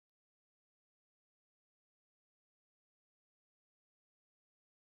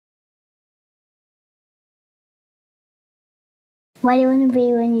What do you want to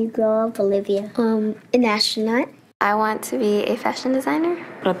be when you grow up, Olivia? An astronaut. I want to be a fashion designer.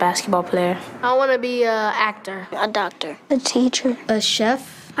 A basketball player. I want to be an actor. A doctor. A teacher. A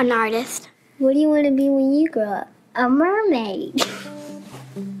chef. An artist. What do you want to be when you grow up? A mermaid.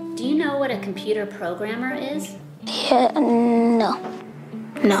 Do you know what a computer programmer is? Yeah, no.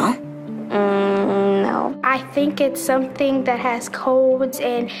 No. No. I think it's something that has codes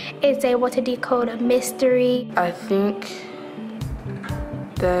and is able to decode a mystery. I think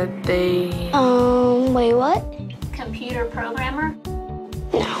that they... Wait, what? Computer programmer?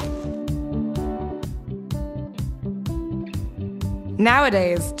 No.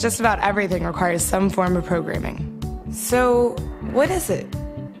 Nowadays, just about everything requires some form of programming. So, what is it?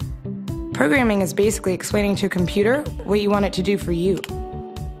 Programming is basically explaining to a computer what you want it to do for you.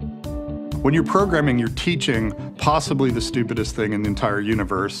 When you're programming, you're teaching possibly the stupidest thing in the entire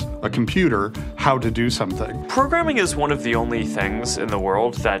universe, a computer, how to do something. Programming is one of the only things in the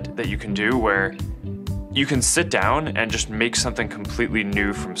world that you can do where you can sit down and just make something completely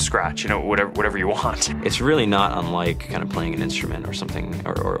new from scratch, you know, whatever you want. It's really not unlike kind of playing an instrument or something,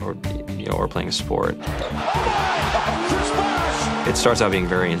 or playing a sport. It starts out being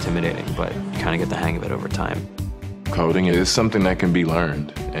very intimidating, but you kind of get the hang of it over time. Coding is something that can be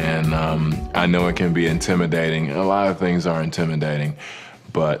learned, and I know it can be intimidating. A lot of things are intimidating,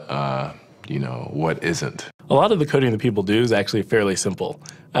 but you know, what isn't? A lot of the coding that people do is actually fairly simple.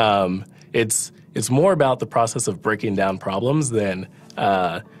 It's more about the process of breaking down problems than,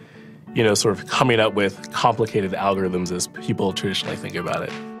 sort of coming up with complicated algorithms as people traditionally think about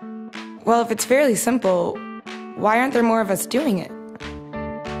it. Well, if it's fairly simple, why aren't there more of us doing it?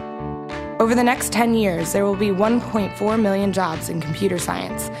 Over the next 10 years, there will be 1.4 million jobs in computer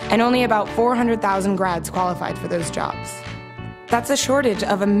science, and only about 400,000 grads qualified for those jobs. That's a shortage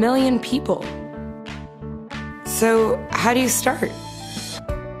of 1 million people. So, how do you start?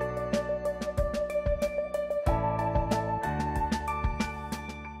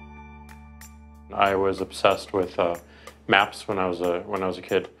 I was obsessed with maps when I was a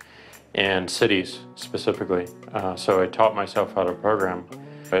kid, and cities specifically. So I taught myself how to program.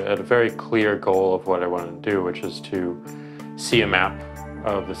 I had a very clear goal of what I wanted to do, which is to see a map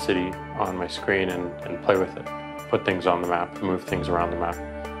of the city on my screen and play with it. Put things on the map, move things around the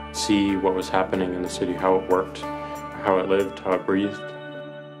map. See what was happening in the city, how it worked, how it lived, how it breathed.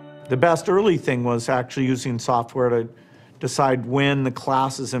 The best early thing was actually using software to decide when the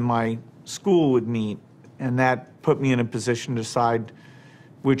classes in my school would meet, and that put me in a position to decide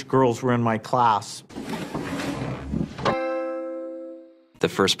which girls were in my class. The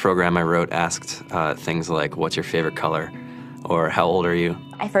first program I wrote asked things like, what's your favorite color? Or how old are you?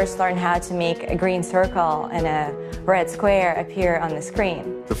 I first learned how to make a green circle and a red square appear on the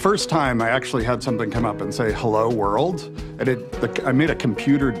screen. The first time I actually had something come up and say, hello world, and I made a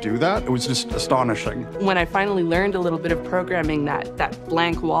computer do that. It was just astonishing. When I finally learned a little bit of programming, that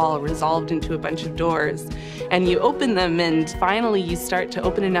blank wall resolved into a bunch of doors, and you open them, and finally you start to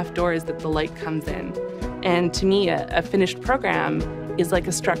open enough doors that the light comes in. And to me, a finished program is like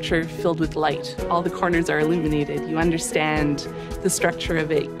a structure filled with light. All the corners are illuminated. You understand the structure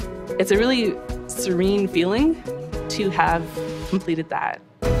of it. It's a really serene feeling to have completed that.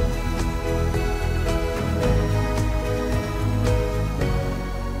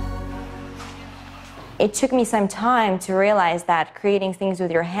 It took me some time to realize that creating things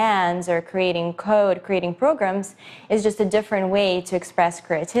with your hands or creating code, creating programs, is just a different way to express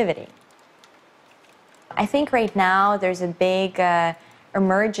creativity. I think right now there's a big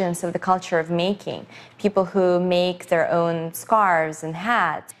emergence of the culture of making. People who make their own scarves and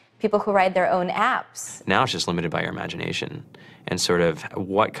hats, people who write their own apps. Now it's just limited by your imagination and sort of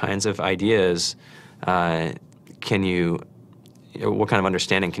what kinds of ideas what kind of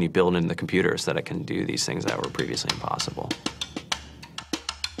understanding can you build into the computer so that it can do these things that were previously impossible.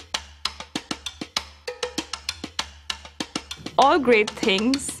 All great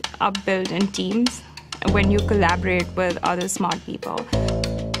things are built in teams when you collaborate with other smart people.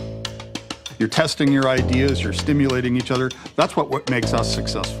 You're testing your ideas, you're stimulating each other. That's what makes us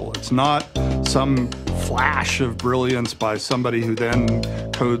successful. It's not some flash of brilliance by somebody who then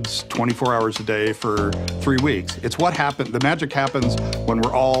codes 24 hours a day for 3 weeks. It's what happened. The magic happens when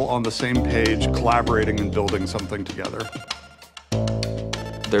we're all on the same page, collaborating and building something together.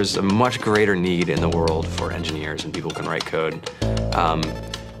 There's a much greater need in the world for engineers and people who can write code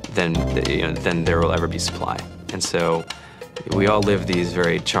than there will ever be supply. And so we all live these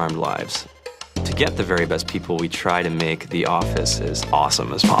very charmed lives. To get the very best people, we try to make the office as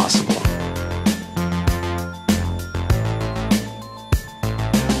awesome as possible.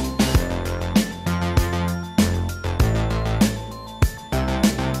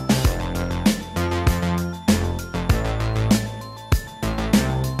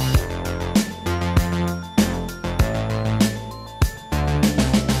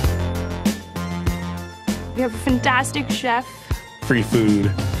 We have a fantastic chef, Free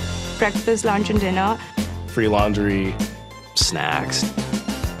food, breakfast, lunch, and dinner. free laundry, snacks,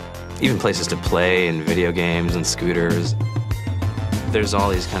 even places to play and video games and scooters. There's all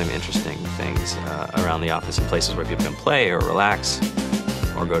these kind of interesting things around the office and places where people can play or relax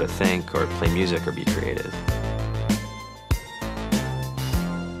or go to think or play music or be creative.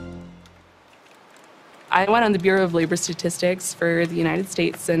 I went on the Bureau of Labor Statistics for the United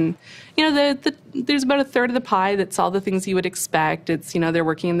States, and there's about a third of the pie that's all the things you would expect. It's, they're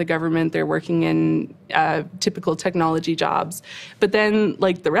working in the government, they're working in typical technology jobs. But then,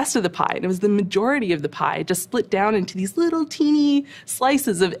 like, the rest of the pie, and it was the majority of the pie, just split down into these little teeny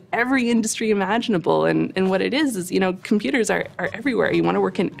slices of every industry imaginable. And what it is, computers are everywhere. You want to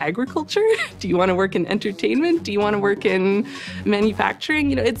work in agriculture? Do you want to work in entertainment? Do you want to work in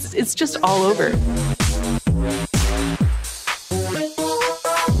manufacturing? It's just all over.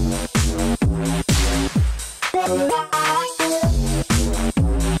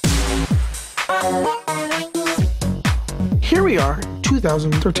 Here we are,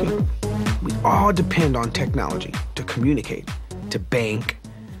 2013. We all depend on technology to communicate, to bank,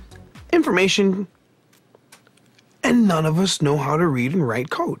 information, and none of us know how to read and write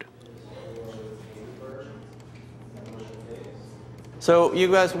code. So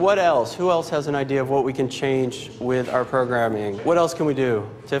you guys, what else? Who else has an idea of what we can change with our programming? What else can we do?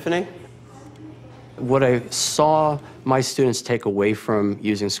 Tiffany? What I saw my students take away from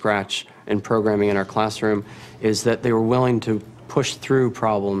using Scratch and programming in our classroom is that they were willing to push through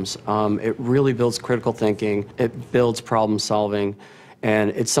problems. It really builds critical thinking, it builds problem solving, and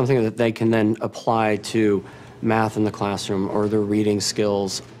it's something that they can then apply to math in the classroom or their reading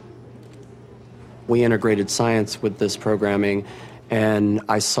skills. We integrated science with this programming, and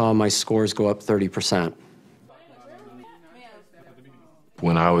I saw my scores go up 30%.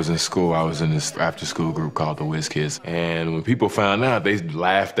 When I was in school, I was in this after-school group called the Whiz Kids. And when people found out, they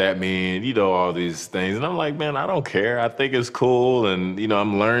laughed at me and, all these things. And I'm like, man, I don't care. I think it's cool. And,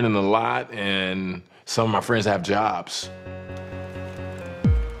 I'm learning a lot. And some of my friends have jobs.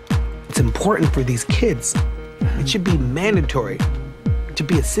 It's important for these kids. It should be mandatory to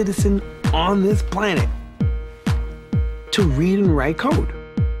be a citizen on this planet, to read and write code.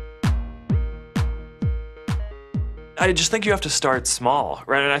 I just think you have to start small,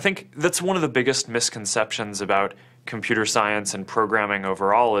 right? And I think that's one of the biggest misconceptions about computer science and programming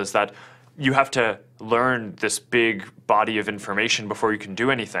overall is that you have to learn this big body of information before you can do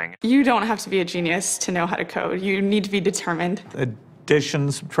anything. You don't have to be a genius to know how to code. You need to be determined.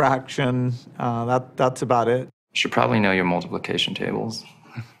 Addition, subtraction, that's about it. You should probably know your multiplication tables.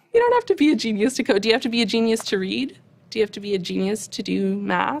 You don't have to be a genius to code. Do you have to be a genius to read? Do you have to be a genius to do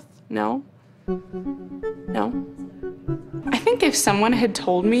math? No? No? I think if someone had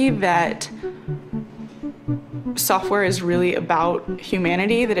told me that software is really about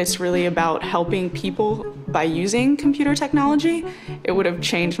humanity, that it's really about helping people by using computer technology, it would have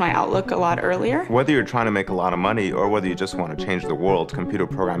changed my outlook a lot earlier. Whether you're trying to make a lot of money or whether you just want to change the world, computer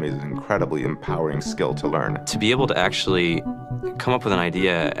programming is an incredibly empowering skill to learn. To be able to actually come up with an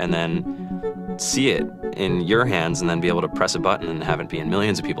idea and then see it in your hands and then be able to press a button and have it be in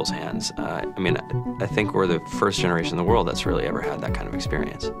millions of people's hands. I think we're the first generation in the world that's really ever had that kind of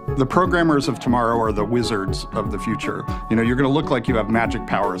experience. The programmers of tomorrow are the wizards of the future. You're going to look like you have magic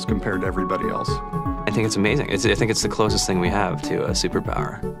powers compared to everybody else. I think it's amazing. I think it's the closest thing we have to a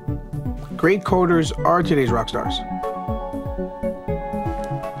superpower. Great coders are today's rock stars.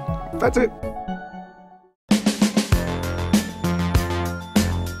 That's it.